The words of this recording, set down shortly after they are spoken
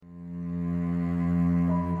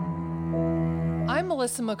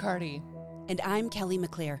Melissa McCarty. And I'm Kelly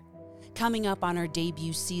McClear. Coming up on our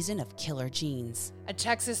debut season of Killer Genes. A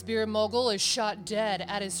Texas beer mogul is shot dead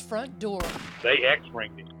at his front door. They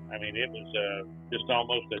X-ringed him. I mean, it was just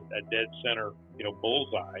almost a dead center,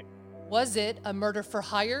 bullseye. Was it a murder for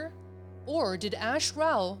hire? Or did Ash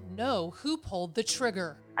Rowell know who pulled the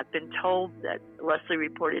trigger? I've been told that Leslie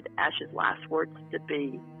reported Ash's last words to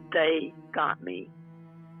be, "They got me.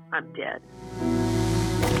 I'm dead."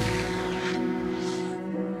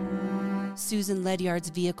 Susan Ledyard's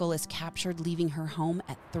vehicle is captured leaving her home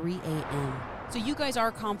at 3 a.m. So you guys are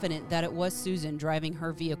confident that it was Susan driving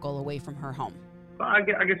her vehicle away from her home? I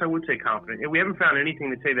guess I would say confident. We haven't found anything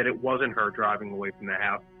to say that it wasn't her driving away from the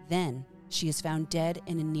house. Then she is found dead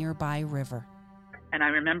in a nearby river. And I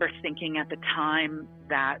remember thinking at the time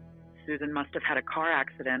that Susan must have had a car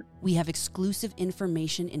accident. We have exclusive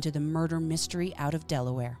information into the murder mystery out of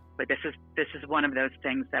Delaware. But this is one of those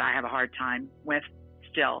things that I have a hard time with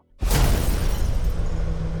still.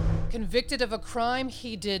 Convicted of a crime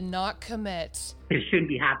he did not commit. It shouldn't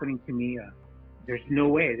be happening to me. There's no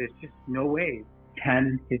way. There's just no way.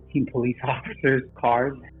 10, 15 police officers,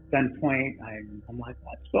 cars, gunpoint. I'm like,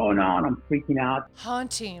 what's going on? I'm freaking out.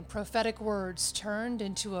 Haunting prophetic words turned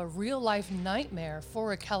into a real-life nightmare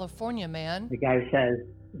for a California man. The guy says,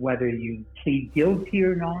 whether you plead guilty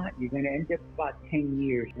or not, you're going to end up about 10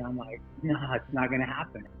 years. And I'm like, no, it's not going to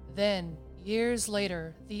happen. Then, years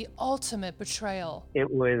later, the ultimate betrayal. It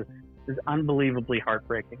was unbelievably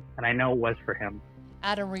heartbreaking, and I know it was for him.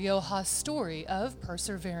 Adam Rioja's story of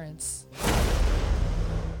perseverance.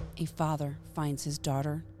 A father finds his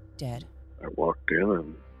daughter dead. I walked in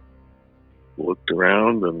and looked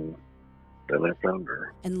around, and then I found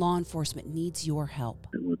her. And law enforcement needs your help.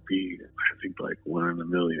 It would be, I think, like 1 in a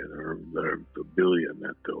million or a billion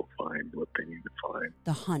that they'll find what they need to find.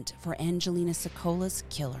 The hunt for Angelina Sokola's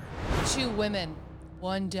killer. 2 women,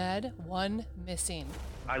 1 dead, 1 missing.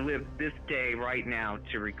 I live this day right now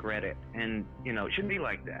to regret it. And, it shouldn't be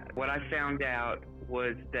like that. What I found out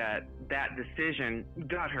was that decision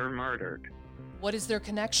got her murdered. What is their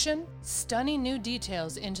connection? Stunning new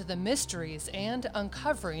details into the mysteries and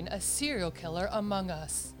uncovering a serial killer among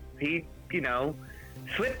us. He,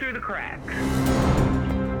 slipped through the cracks.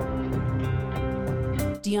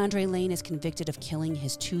 DeAndre Lane is convicted of killing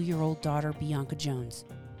his 2-year-old daughter, Bianca Jones.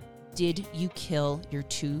 Did you kill your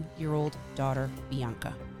 2-year-old daughter,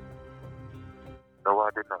 Bianca? No, I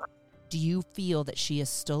did not. Do you feel that she is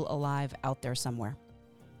still alive out there somewhere?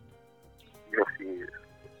 Yes, she is.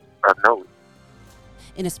 I know it.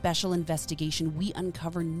 In a special investigation, we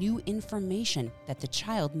uncover new information that the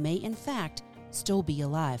child may, in fact, still be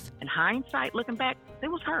alive. In hindsight, looking back, it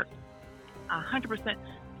was her. 100%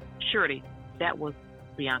 surety that was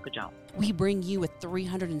Bianca Jones. We bring you a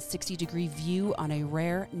 360-degree view on a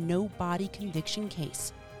rare no-body conviction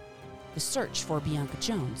case. The search for Bianca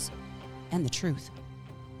Jones and the truth.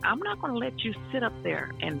 I'm not going to let you sit up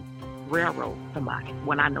there and railroad somebody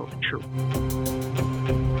when I know the truth.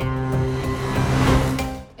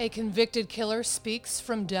 A convicted killer speaks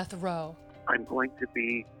from death row. I'm going to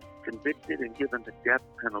be convicted and given the death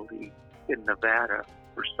penalty in Nevada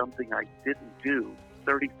for something I didn't do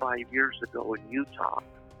 35 years ago in Utah,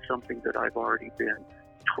 something that I've already been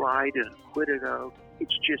tried and acquitted of.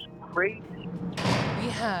 It's just crazy. We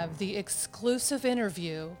have the exclusive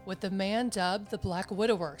interview with the man dubbed the Black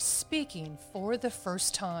Widower, speaking for the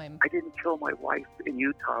first time. I didn't kill my wife in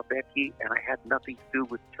Utah, Becky, and I had nothing to do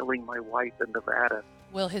with killing my wife in Nevada.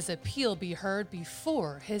 Will his appeal be heard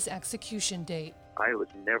before his execution date? I was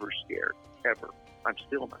never scared, ever. I'm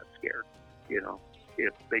still not scared.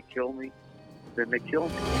 If they kill me, then they kill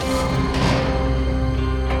me.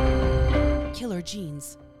 Killer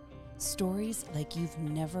Genes. Stories like you've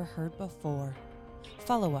never heard before.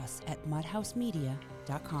 Follow us at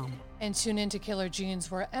mudhousemedia.com. And tune in to Killer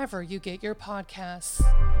Genes wherever you get your podcasts.